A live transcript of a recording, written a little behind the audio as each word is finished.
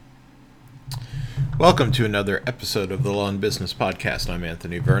Welcome to another episode of the Law and Business Podcast. I'm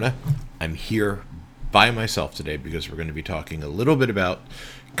Anthony Verna. I'm here by myself today because we're going to be talking a little bit about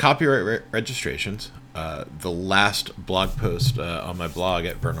copyright registrations. The last blog post on my blog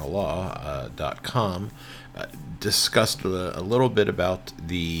at vernalaw.com discussed a little bit about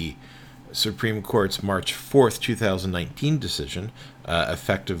the Supreme Court's March 4th, 2019 decision,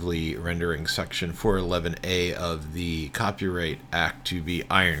 effectively rendering Section 411A of the Copyright Act to be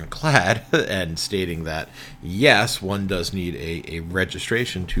ironclad and stating that, yes, one does need a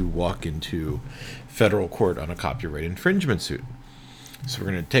registration to walk into federal court on a copyright infringement suit. So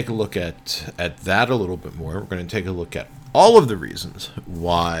we're going to take a look at that a little bit more. We're going to take a look at all of the reasons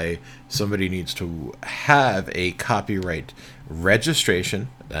why somebody needs to have a copyright registration,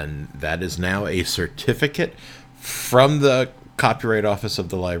 and that is now a certificate from the Copyright Office of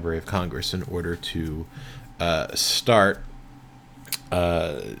the Library of Congress in order to start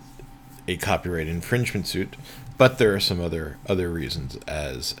a copyright infringement suit. But there are some other reasons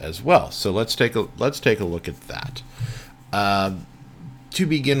as well. So let's take a look at that. To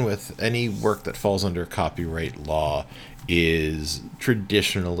begin with, any work that falls under copyright law is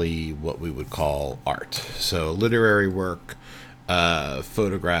traditionally what we would call art. So literary work,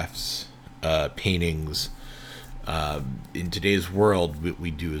 photographs, paintings. In today's world, what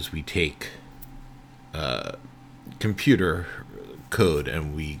we do is we take computer code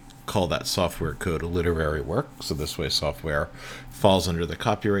and we call that software code a literary work. So this way software falls under the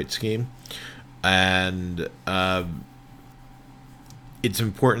copyright scheme. And it's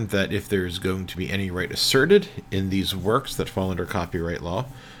important that if there's going to be any right asserted in these works that fall under copyright law,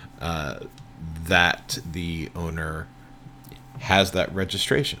 that the owner has that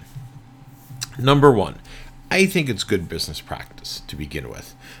registration. Number one, I think it's good business practice to begin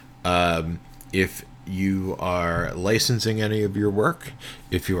with. If you are licensing any of your work,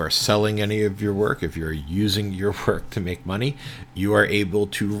 if you are selling any of your work, if you're using your work to make money, you are able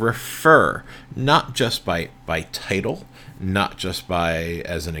to refer not just by title, not just by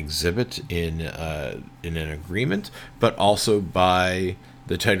as an exhibit in an agreement, but also by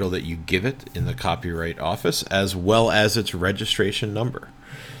the title that you give it in the Copyright Office, as well as its registration number.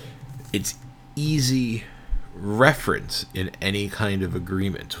 It's easy reference in any kind of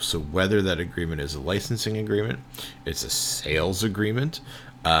agreement. So whether that agreement is a licensing agreement, it's a sales agreement,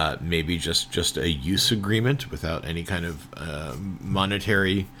 maybe just a use agreement without any kind of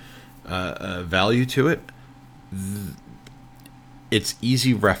monetary value to it, it's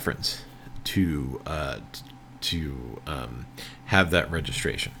easy reference to have that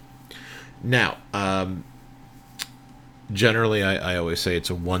registration. Now, generally, I always say it's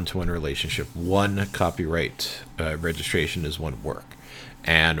a one-to-one relationship. One copyright registration is one work.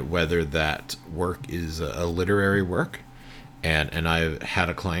 And whether that work is a literary work, and I had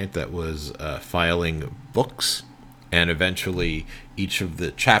a client that was filing books, and eventually each of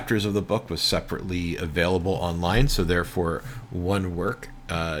the chapters of the book was separately available online, so therefore one work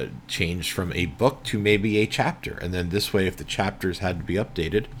changed from a book to maybe a chapter. And then this way, if the chapters had to be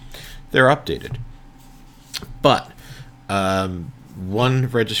updated, they're updated. But one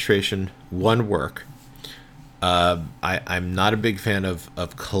registration, one work. I'm not a big fan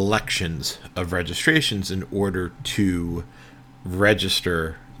of collections of registrations in order to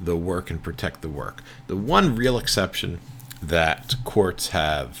register the work and protect the work. The one real exception that courts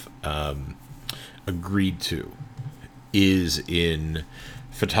have agreed to is in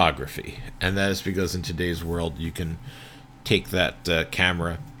photography. And that is because in today's world, you can take that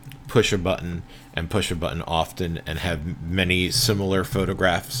camera, push a button, and push a button often, and have many similar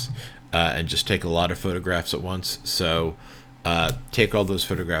photographs, and just take a lot of photographs at once. So take all those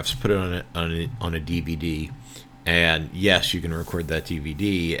photographs, put it on a DVD, and yes, you can record that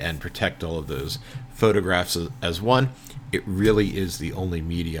DVD and protect all of those photographs as one. It really is the only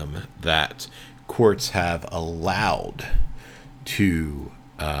medium that courts have allowed to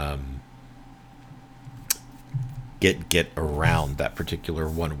get around that particular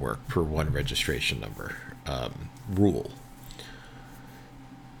one work per one registration number rule.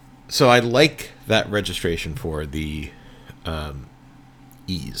 So I like that registration for the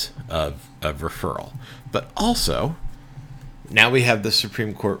ease of referral. But also, now we have the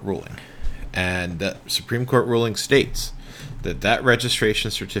Supreme Court ruling. And the Supreme Court ruling states that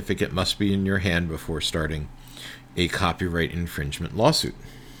registration certificate must be in your hand before starting a copyright infringement lawsuit.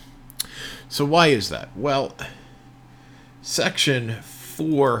 So why is that? Well, Section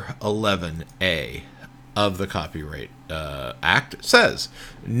 411A of the Copyright Act says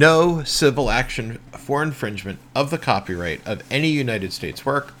no civil action for infringement of the copyright of any United States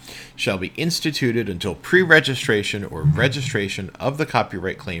work shall be instituted until pre-registration or registration of the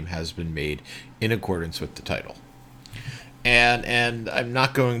copyright claim has been made in accordance with the title. And I'm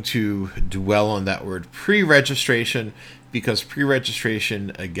not going to dwell on that word pre-registration, because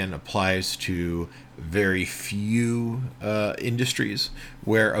pre-registration, again, applies to very few industries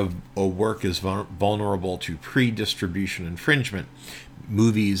where a work is vulnerable to pre-distribution infringement.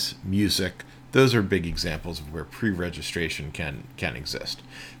 Movies, music, those are big examples of where pre-registration can exist.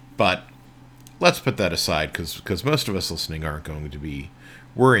 But let's put that aside, because most of us listening aren't going to be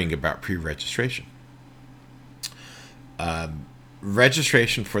worrying about pre-registration.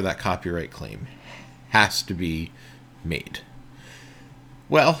 Registration for that copyright claim has to be made.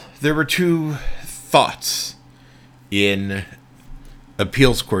 Well, there were two thoughts in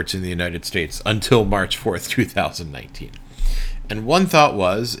appeals courts in the United States until March 4th, 2019. And one thought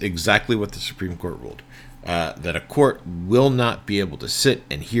was exactly what the Supreme Court ruled, that a court will not be able to sit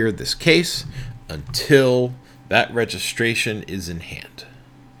and hear this case until that registration is in hand.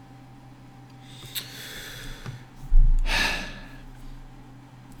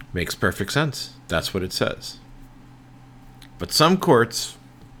 Makes perfect sense. That's what it says. But some courts,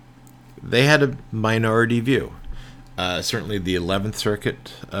 they had a minority view. Certainly the 11th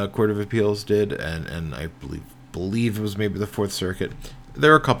Circuit Court of Appeals did, and I believe it was maybe the 4th Circuit.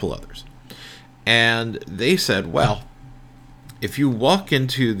 There are a couple others. And they said, well, if you walk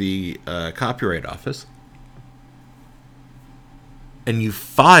into the Copyright Office and you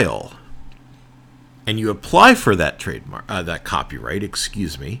file and you apply for that trademark, that copyright,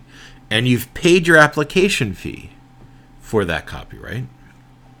 and you've paid your application fee for that copyright,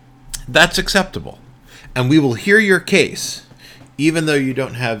 that's acceptable. And we will hear your case, even though you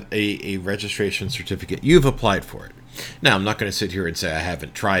don't have a registration certificate. You've applied for it. Now, I'm not going to sit here and say I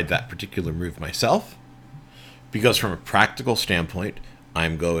haven't tried that particular move myself, because from a practical standpoint,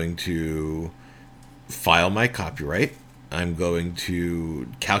 I'm going to file my copyright. I'm going to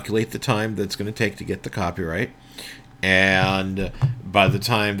calculate the time that's going to take to get the copyright. And by the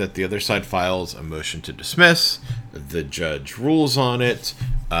time that the other side files a motion to dismiss, the judge rules on it,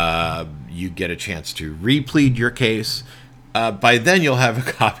 you get a chance to replead your case. By then, you'll have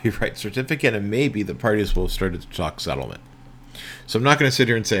a copyright certificate, and maybe the parties will have started to talk settlement. So I'm not going to sit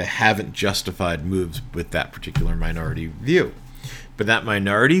here and say I haven't justified moves with that particular minority view. But that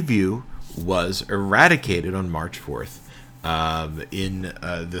minority view was eradicated on March 4th in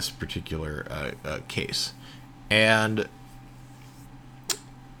this particular case. And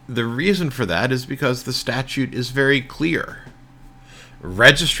the reason for that is because the statute is very clear.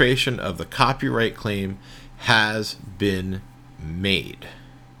 Registration of the copyright claim has been made.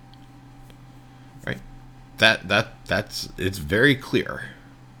 Right? That's it's very clear.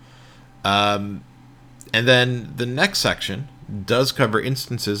 And then the next section does cover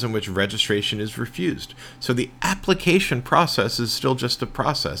instances in which registration is refused. So the application process is still just a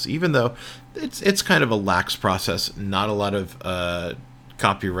process, even though it's kind of a lax process. Not a lot of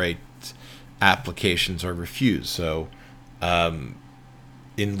copyright applications are refused. So in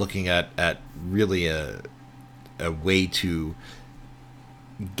looking at really a way to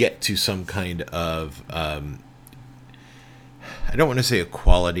get to some kind of I don't want to say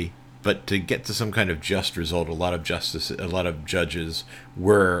equality, but to get to some kind of just result, a lot of judges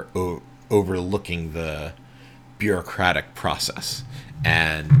were overlooking the bureaucratic process,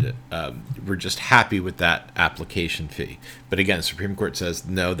 and we're just happy with that application fee. But again, the Supreme Court says,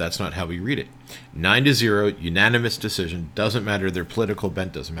 no, that's not how we read it. 9-0, unanimous decision. Doesn't matter their political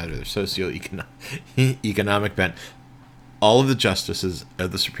bent, doesn't matter their socio-economic bent. All of the justices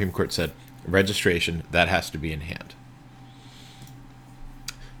of the Supreme Court said, registration, that has to be in hand.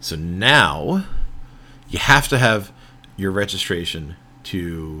 So now you have to have your registration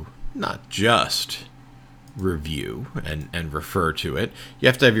to not just review and refer to it. You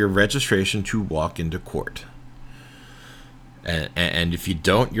have to have your registration to walk into court. And if you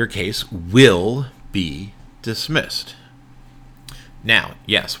don't, your case will be dismissed. Now,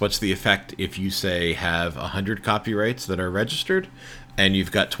 yes, what's the effect if you, say, have 100 copyrights that are registered and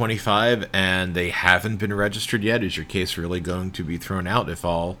you've got 25 and they haven't been registered yet? Is your case really going to be thrown out if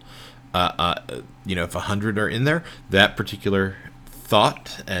all, if 100 are in there? That particular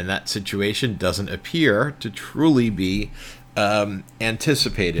thought and that situation doesn't appear to truly be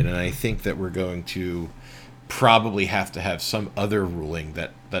anticipated. And I think that we're going to probably have to have some other ruling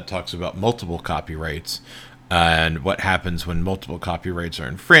that talks about multiple copyrights and what happens when multiple copyrights are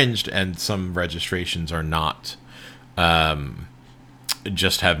infringed and some registrations are not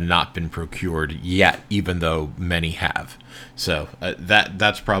just have not been procured yet, even though many have. So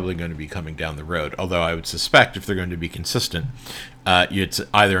that's probably going to be coming down the road. Although I would suspect if they're going to be consistent, it's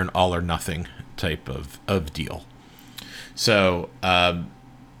either an all or nothing type of deal. So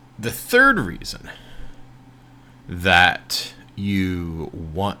the third reason that you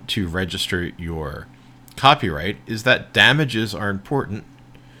want to register your copyright is that damages are important,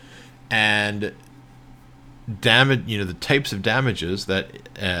 and the types of damages that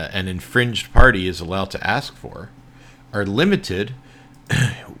an infringed party is allowed to ask for are limited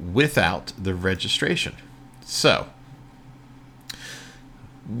without the registration. So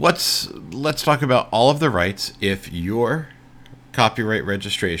let's talk about all of the rights if your copyright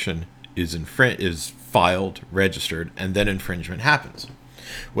registration is filed, registered, and then infringement happens.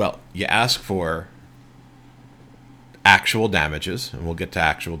 Well, you ask for actual damages, and we'll get to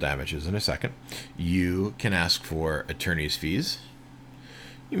actual damages in a second. You can ask for attorney's fees.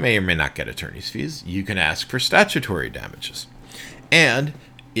 You may or may not get attorney's fees. You can ask for statutory damages. And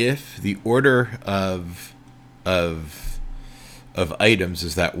if the order of items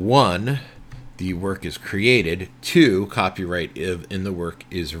is that 1, the work is created, 2, copyright in the work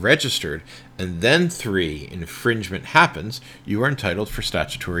is registered, and then 3, infringement happens, you are entitled for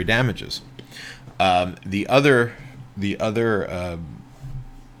statutory damages. The other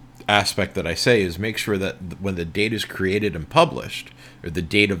aspect that I say is make sure that when the date is created and published, or the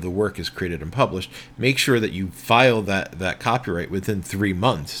date of the work is created and published, make sure that you file that copyright within 3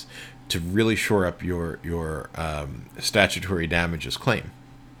 months to really shore up your statutory damages claim.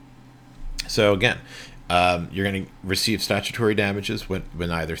 So again, you're going to receive statutory damages when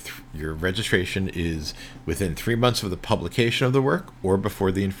either your registration is within 3 months of the publication of the work or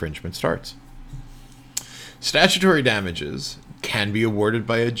before the infringement starts. Statutory damages can be awarded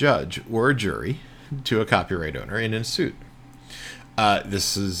by a judge or a jury to a copyright owner in a suit.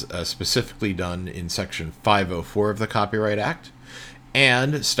 This is specifically done in Section 504 of the Copyright Act,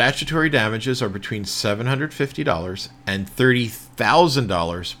 and statutory damages are between $750 and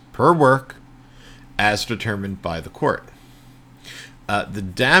 $30,000 per work as determined by the court. The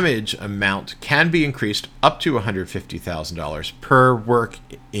damage amount can be increased up to $150,000 per work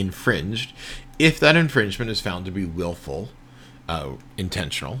infringed if that infringement is found to be willful.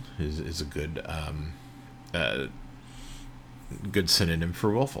 Intentional is a good synonym for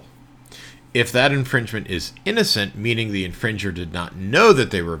willful. If that infringement is innocent, meaning the infringer did not know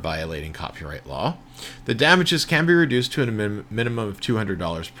that they were violating copyright law, the damages can be reduced to a minimum of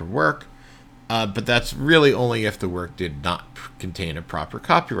 $200 per work, but that's really only if the work did not contain a proper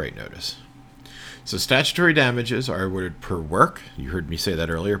copyright notice. So statutory damages are awarded per work. You heard me say that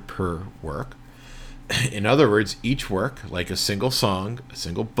earlier, per work. In other words, each work, like a single song, a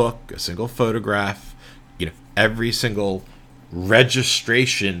single book, a single photograph, every single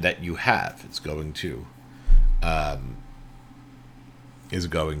registration that you have is going to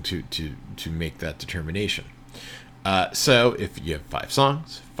make that determination. So if you have 5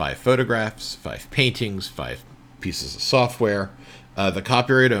 songs, 5 photographs, 5 paintings, 5 pieces of software, the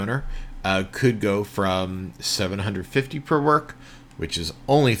copyright owner could go from $750 per work, which is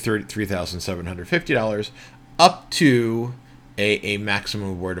only $3,750, up to a maximum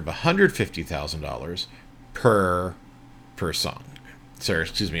award of $150,000 per song. Sorry,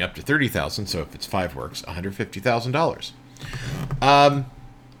 excuse me, up to $30,000. So if it's 5 works, $150,000.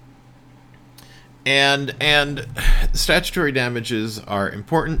 And statutory damages are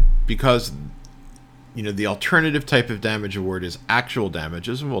important because the alternative type of damage award is actual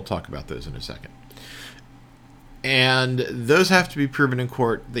damages, and we'll talk about those in a second. And those have to be proven in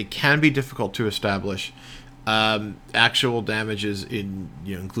court. They can be difficult to establish. Actual damages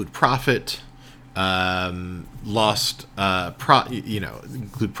include profit, lost,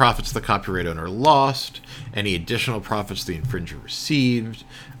 include profits the copyright owner lost, any additional profits the infringer received.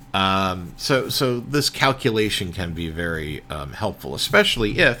 So this calculation can be very helpful,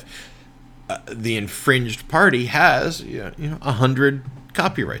 especially if the infringed party has 100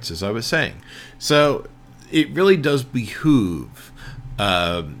 copyrights, as I was saying. So it really does behoove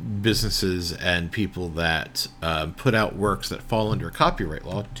businesses and people that put out works that fall under copyright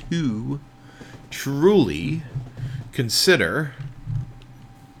law to truly consider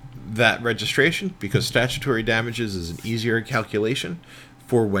that registration, because statutory damages is an easier calculation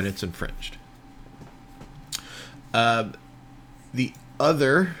for when it's infringed. The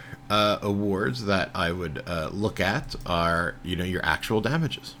other awards that I would look at are, your actual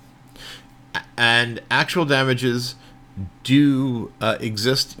damages. And actual damages do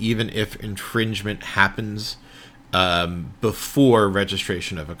exist even if infringement happens before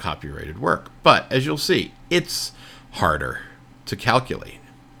registration of a copyrighted work. But as you'll see, it's harder to calculate,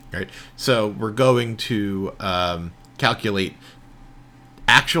 right? So we're going to calculate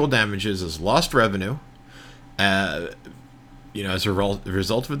actual damages as lost revenue, as a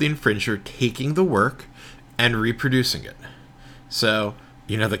result of the infringer taking the work and reproducing it. So,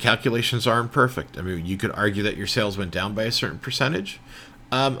 the calculations are imperfect. I mean, you could argue that your sales went down by a certain percentage,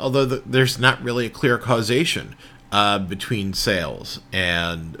 although there's not really a clear causation between sales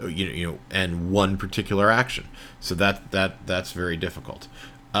and and one particular action. So that's very difficult.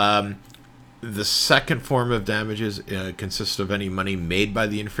 The second form of damages consists of any money made by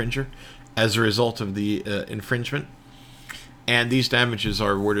the infringer as a result of the infringement. And these damages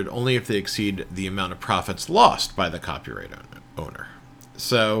are awarded only if they exceed the amount of profits lost by the copyright owner.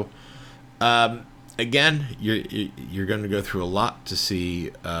 So, again, you're going to go through a lot to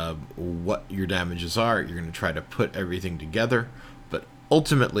see what your damages are. You're going to try to put everything together. But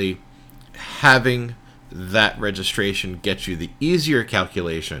ultimately, having that registration gets you the easier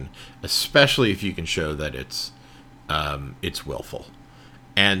calculation, especially if you can show that it's willful.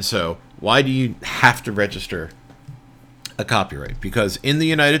 And so, why do you have to register a copyright? Because in the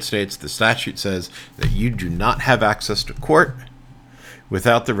United States, the statute says that you do not have access to court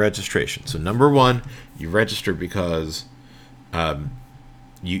without the registration. So number one, you register because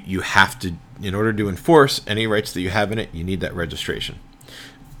you have to, in order to enforce any rights that you have in it, you need that registration.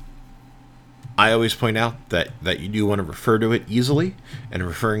 I always point out that you do want to refer to it easily, and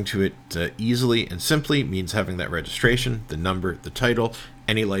referring to it easily and simply means having that registration, the number, the title.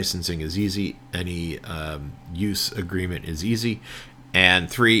 Any licensing is easy. Any use agreement is easy. And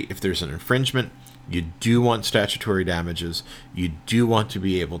 3, if there's an infringement, you do want statutory damages. You do want to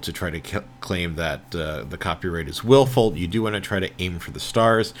be able to try to claim that the copyright is willful. You do want to try to aim for the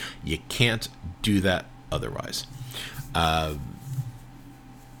stars. You can't do that otherwise.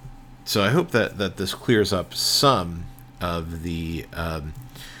 So I hope that this clears up some of the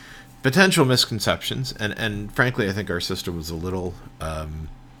potential misconceptions, and frankly, I think our system was a little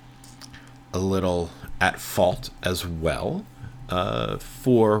at fault as well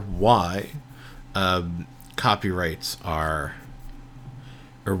for why copyrights are,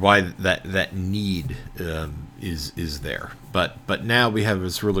 or why that need is there. But now we have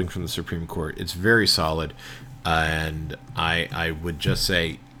this ruling from the Supreme Court. It's very solid, and I would just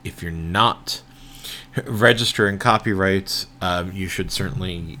say, if you're not registering copyrights, you should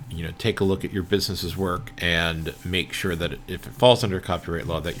certainly take a look at your business's work and make sure that if it falls under copyright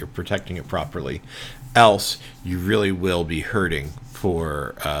law, that you're protecting it properly. Else, you really will be hurting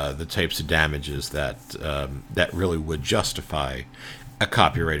for the types of damages that really would justify a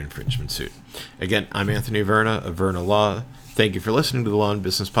copyright infringement suit. Again, I'm Anthony Verna of Verna Law. Thank you for listening to the Law and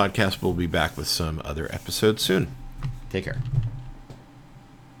Business Podcast. We'll be back with some other episodes soon. Take care.